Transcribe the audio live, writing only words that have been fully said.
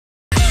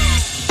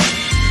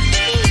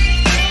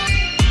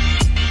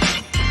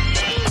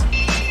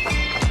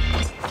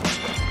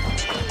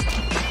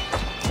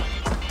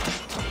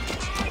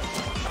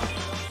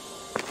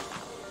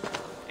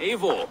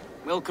Eivor,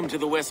 welcome to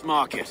the West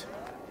Market.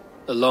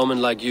 A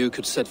lawman like you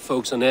could set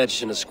folks on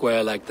edge in a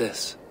square like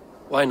this.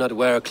 Why not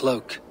wear a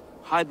cloak?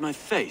 Hide my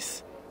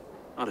face?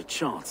 Not a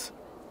chance.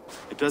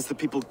 It does the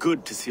people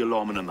good to see a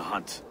lawman on the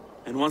hunt.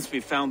 And once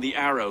we've found the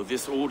arrow,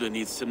 this order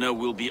needs to know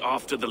we'll be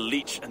after the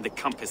leech and the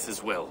compass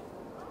as well.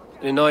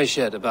 Any noise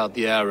yet about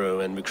the arrow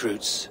and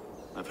recruits?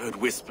 I've heard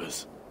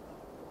whispers.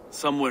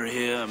 Somewhere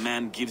here, a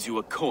man gives you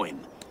a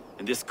coin,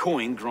 and this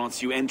coin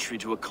grants you entry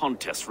to a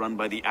contest run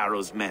by the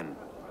arrow's men.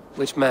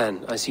 Which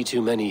man? I see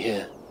too many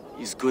here.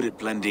 He's good at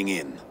blending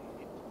in.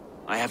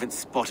 I haven't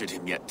spotted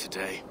him yet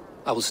today.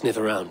 I will sniff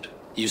around.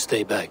 You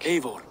stay back.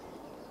 Eivor,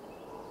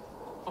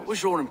 what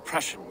was your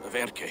impression of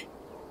Erke?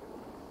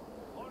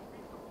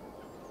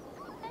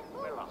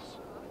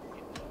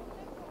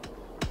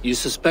 You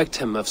suspect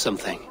him of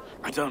something?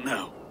 I don't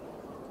know.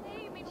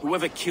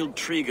 Whoever killed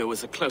Trigo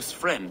was a close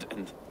friend,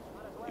 and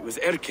it was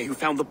Erke who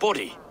found the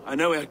body. I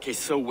know Erke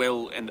so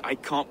well, and I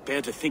can't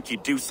bear to think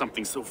he'd do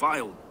something so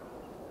vile.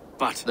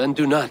 But... Then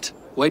do not.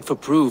 Wait for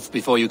proof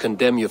before you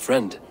condemn your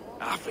friend.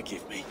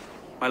 Forgive me.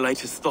 My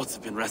latest thoughts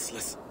have been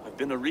restless. I've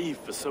been a reeve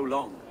for so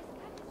long.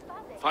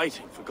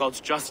 Fighting for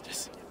God's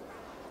justice.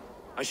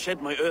 I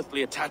shed my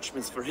earthly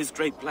attachments for his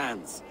great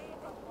plans.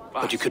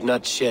 But you could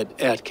not shed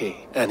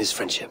Erke and his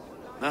friendship.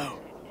 No.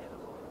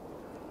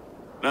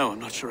 No, I'm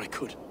not sure I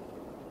could.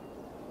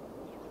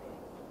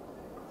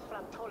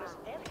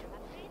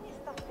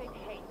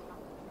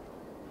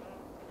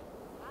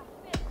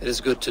 It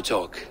is good to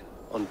talk.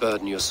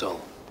 Unburden your soul.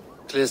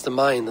 Clears the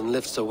mind and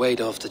lifts the weight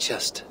off the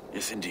chest.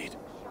 Yes, indeed.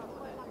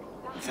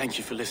 Thank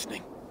you for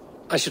listening.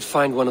 I should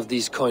find one of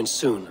these coins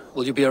soon.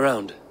 Will you be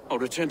around? I'll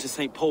return to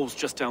St. Paul's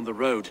just down the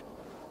road.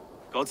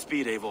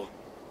 Godspeed, Eivor.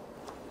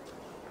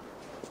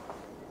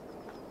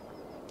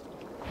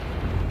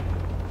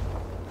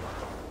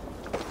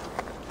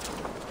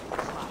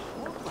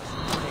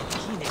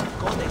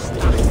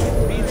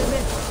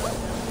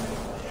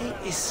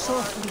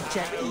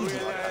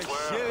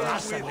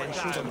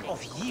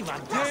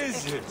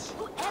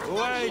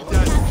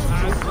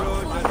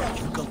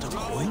 You got a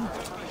coin?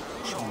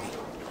 Show me.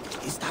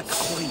 Is that the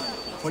coin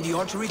for the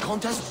archery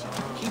contest?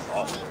 Keep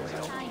off.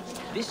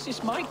 This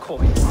is my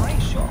coin, my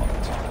shot.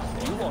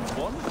 You want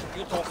one?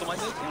 You talk to my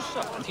mate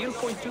Musa, and he'll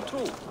point you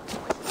through.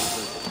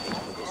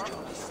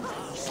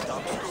 Is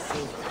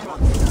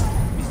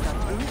that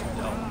true?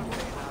 No.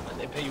 And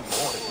they pay you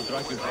more if you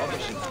drive your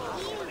brothers in.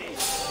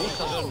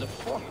 Musa earned a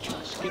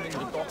fortune skimming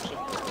the docks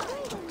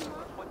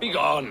of...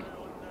 Begone!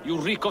 You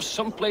reek of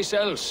someplace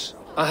else.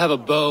 I have a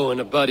bow and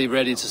a buddy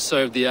ready to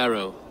serve the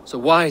arrow. So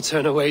why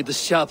turn away the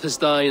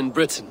sharpest eye in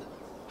Britain?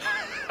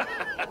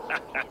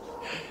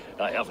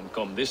 I haven't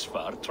come this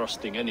far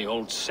trusting any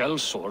old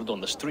sellsword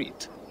on the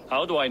street.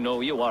 How do I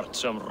know you aren't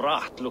some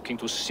rat looking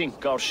to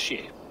sink our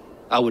ship?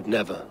 I would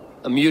never.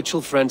 A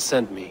mutual friend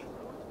sent me.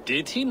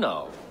 Did he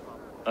now?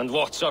 And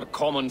what's our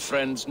common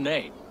friend's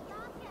name?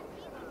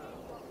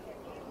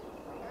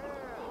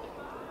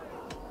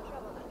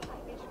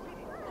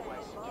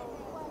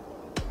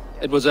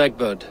 It was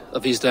Egbert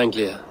of East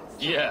Anglia.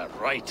 Yeah,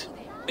 right.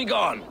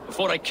 Begone,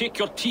 before I kick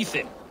your teeth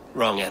in.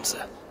 Wrong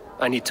answer.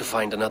 I need to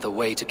find another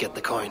way to get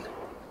the coin.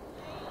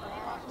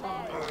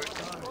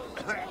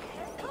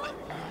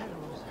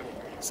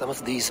 Some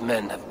of these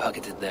men have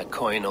pocketed their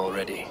coin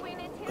already.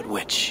 But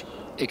which?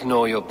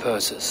 Ignore your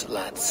purses,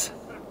 lads.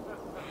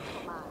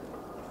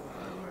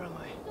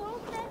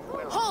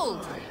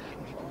 Hold!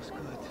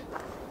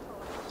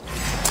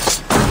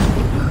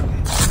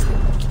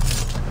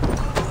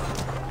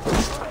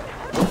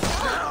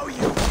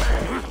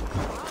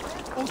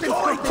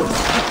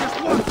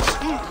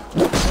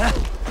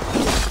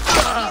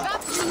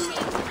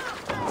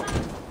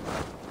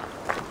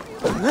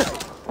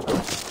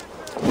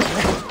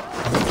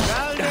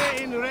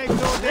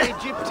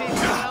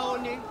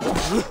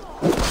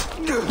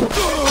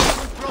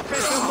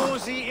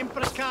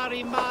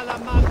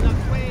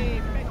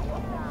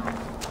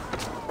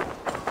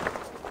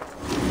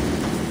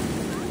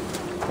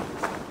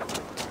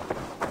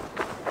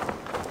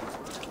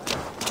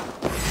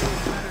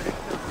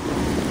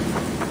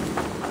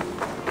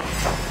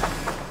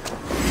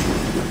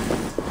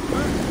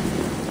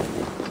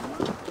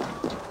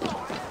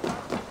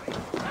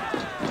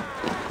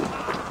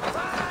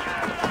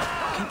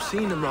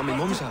 Seeing them round my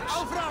mum's house.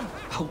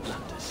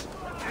 Outlanders.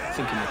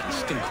 Thinking they can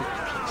stink up the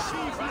place.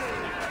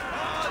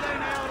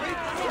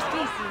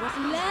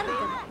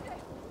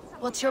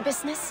 What's your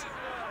business?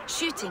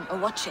 Shooting or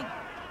watching?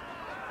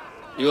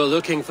 You are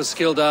looking for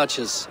skilled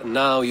archers, and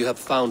now you have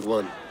found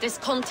one. This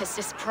contest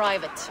is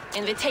private.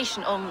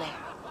 Invitation only.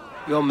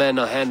 Your men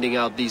are handing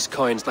out these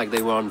coins like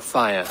they were on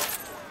fire.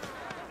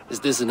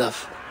 Is this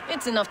enough?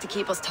 It's enough to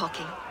keep us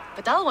talking.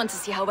 But I'll want to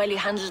see how well you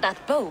handle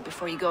that bow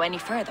before you go any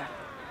further.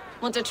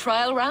 Want a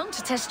trial round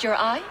to test your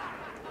eye?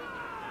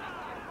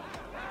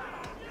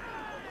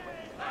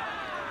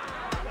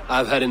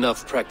 I've had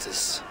enough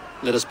practice.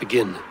 Let us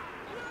begin.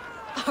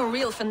 A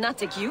real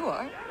fanatic you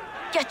are.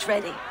 Get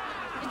ready.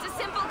 It's a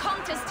simple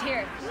contest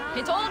here.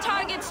 Hit all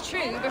targets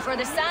true before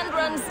the sand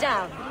runs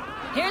down.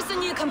 Here's the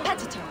new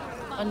competitor.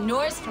 a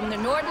Norse from the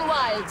northern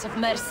wilds of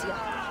Mercia.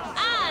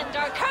 And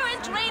our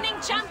current reigning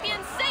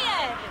champion,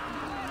 Sayed!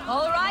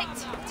 All right,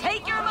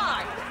 take your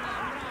mark.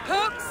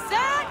 Hook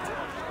set!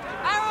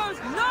 Arrows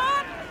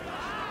not!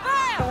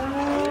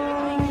 Fire!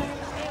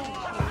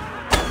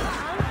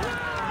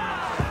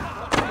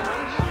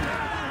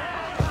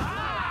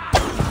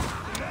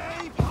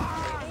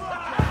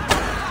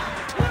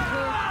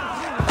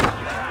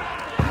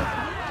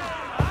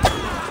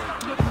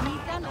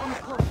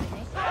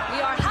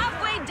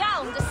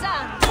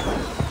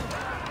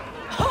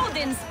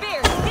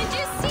 Spears. Did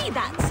you see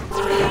that?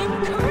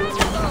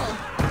 Incredible!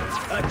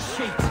 A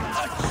cheat!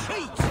 A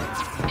cheat!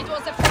 It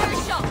was a fair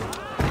shot.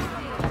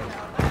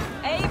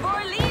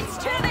 Eivor leads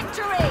to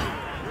victory!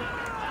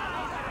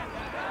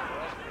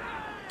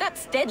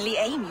 That's deadly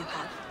aim you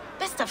have.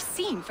 Best I've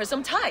seen for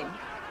some time.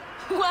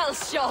 Well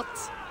shot!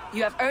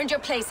 You have earned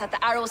your place at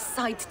the Arrow's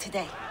side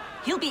today.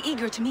 He'll be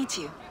eager to meet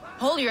you.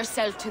 Hold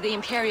yourself to the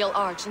Imperial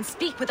Arch and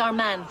speak with our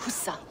man,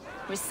 Hussa.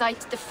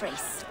 Recite the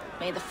phrase.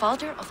 May the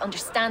Father of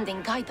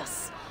Understanding guide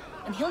us,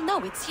 and he'll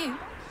know it's you.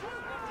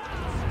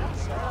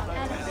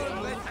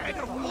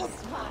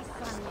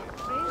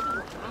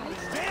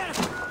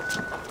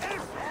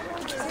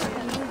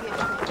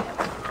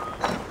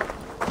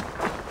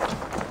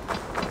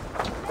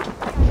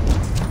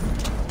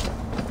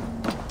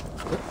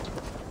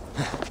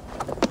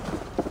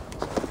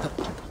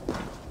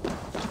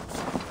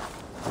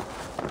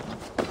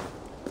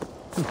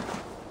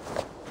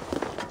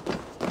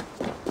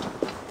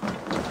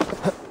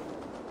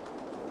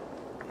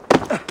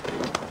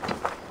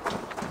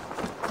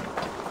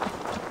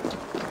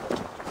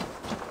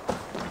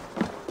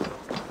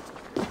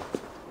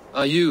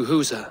 Are you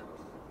Husa?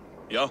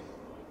 Yeah,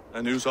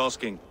 and who's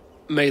asking?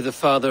 May the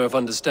Father of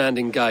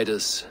Understanding guide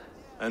us.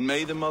 And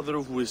may the Mother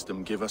of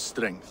Wisdom give us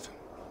strength.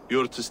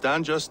 You're to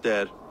stand just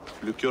there,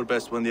 look your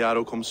best when the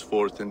arrow comes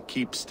forth, and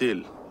keep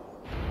still.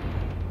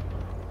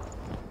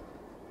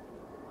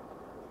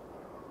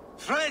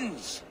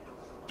 Friends,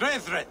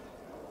 brethren,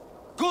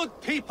 good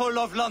people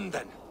of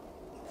London,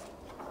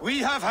 we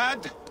have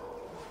had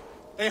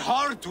a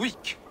hard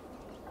week.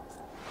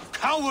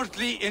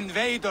 Cowardly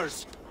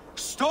invaders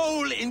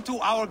stole into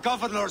our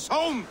governor's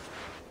home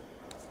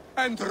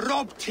and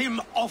robbed him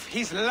of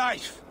his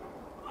life.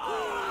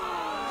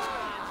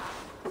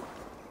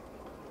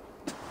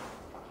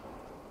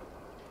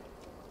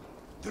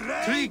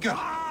 Trigger,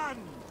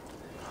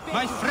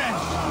 my friend,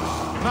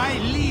 my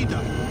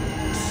leader,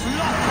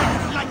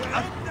 slaughtered like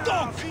a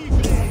dog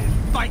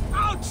by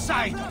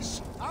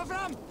outsiders,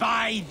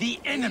 by the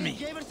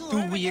enemy.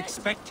 Do we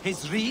expect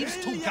his reeves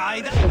to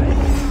guide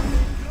us?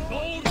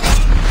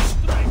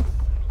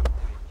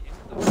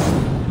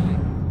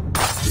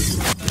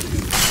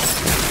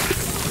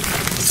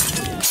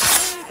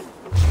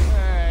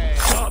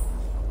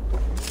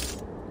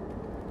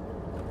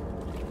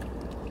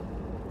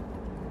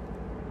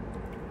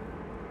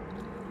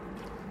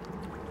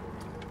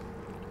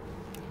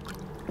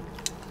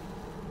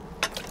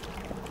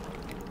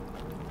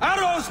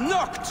 Arrows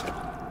knocked!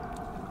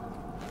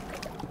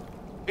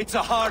 It's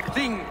a hard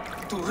thing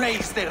to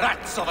raise the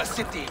rats of a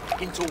city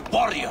into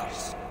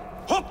warriors.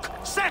 Hook,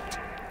 set!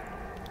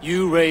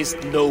 You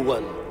raised no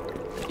one.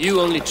 You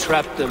only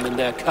trapped them in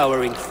their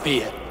cowering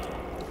fear.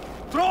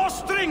 Draw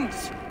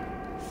strings!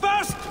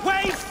 First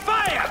wave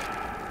fire!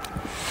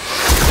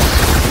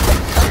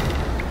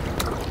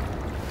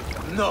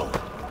 No,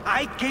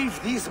 I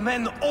gave these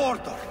men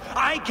order.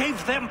 I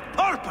gave them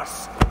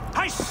purpose.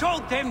 I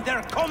showed them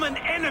their common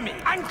enemy.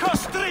 Anchor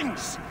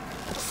strings!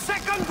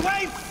 Second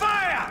wave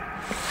fire!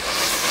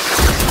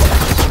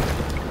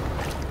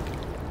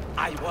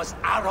 I was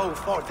arrow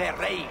for their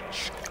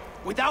rage.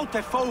 Without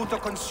a foe to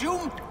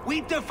consume,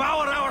 we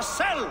devour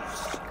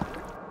ourselves.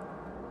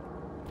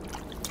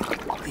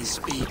 He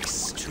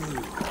speaks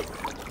true.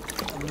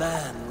 A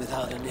man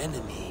without an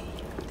enemy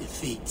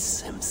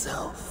defeats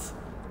himself.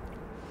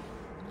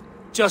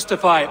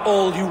 Justify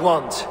all you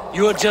want.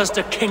 You're just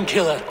a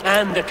king-killer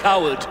and a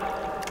coward.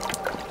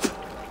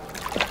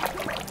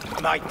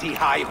 Mighty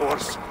High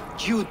Horse,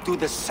 you'd do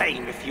the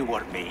same if you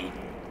were me.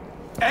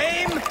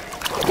 Aim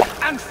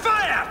and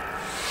fire!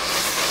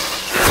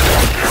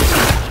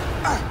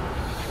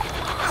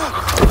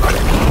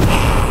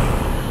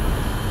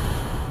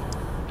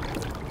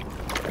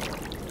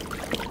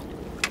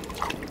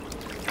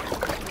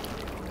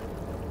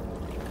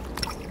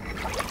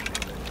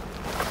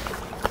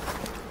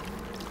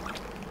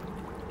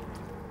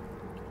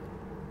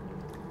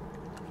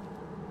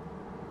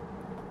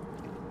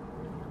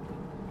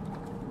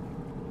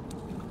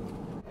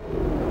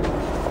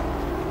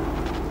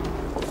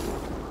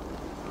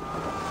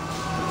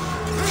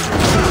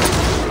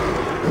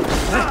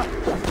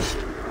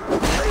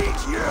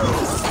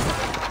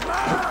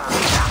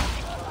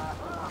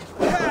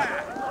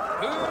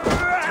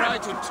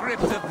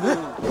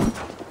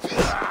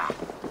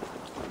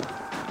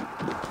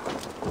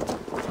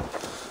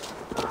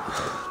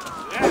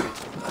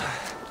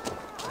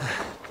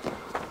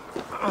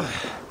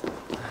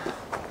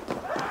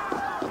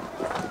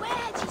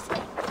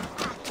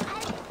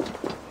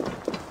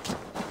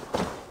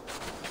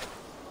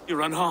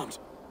 are unharmed.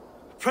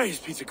 Praise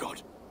be to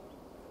God.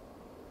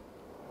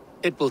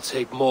 It will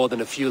take more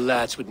than a few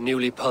lads with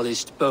newly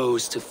polished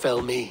bows to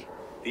fell me.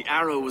 The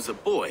arrow was a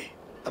boy.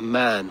 A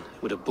man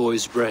with a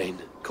boy's brain,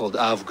 called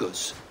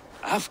Avgus.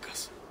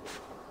 Avgus?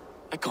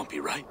 That can't be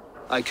right.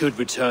 I could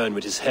return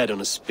with his head on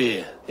a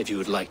spear, if you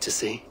would like to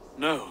see.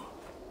 No.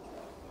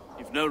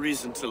 You've no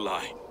reason to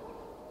lie.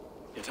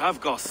 Yet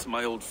Avgos,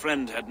 my old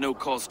friend, had no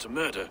cause to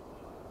murder.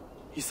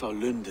 He saw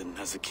London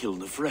as a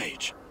kiln of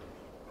rage.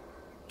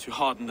 To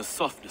harden the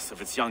softness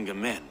of its younger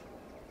men.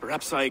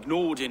 Perhaps I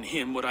ignored in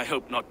him what I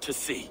hoped not to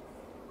see.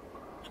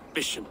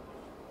 Ambition.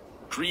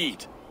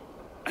 Greed.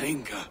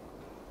 Anger.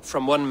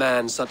 From one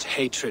man, such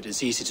hatred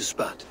is easy to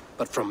spot.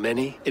 But from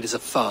many, it is a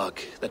fog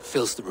that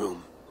fills the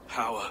room.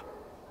 Power.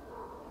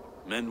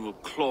 Men will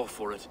claw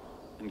for it,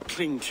 and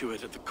cling to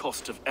it at the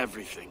cost of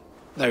everything.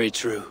 Very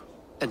true.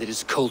 And it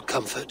is cold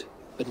comfort,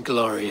 when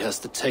glory has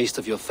the taste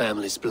of your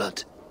family's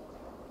blood.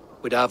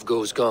 With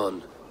Avgos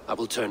gone, I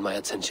will turn my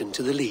attention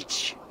to the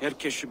Leech.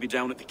 Erke should be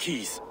down at the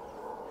quays.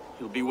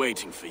 He'll be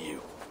waiting for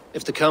you.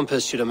 If the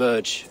compass should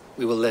emerge,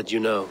 we will let you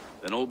know.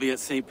 Then I'll be at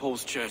St.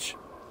 Paul's Church,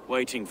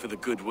 waiting for the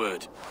good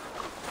word.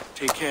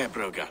 Take care,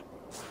 Broga.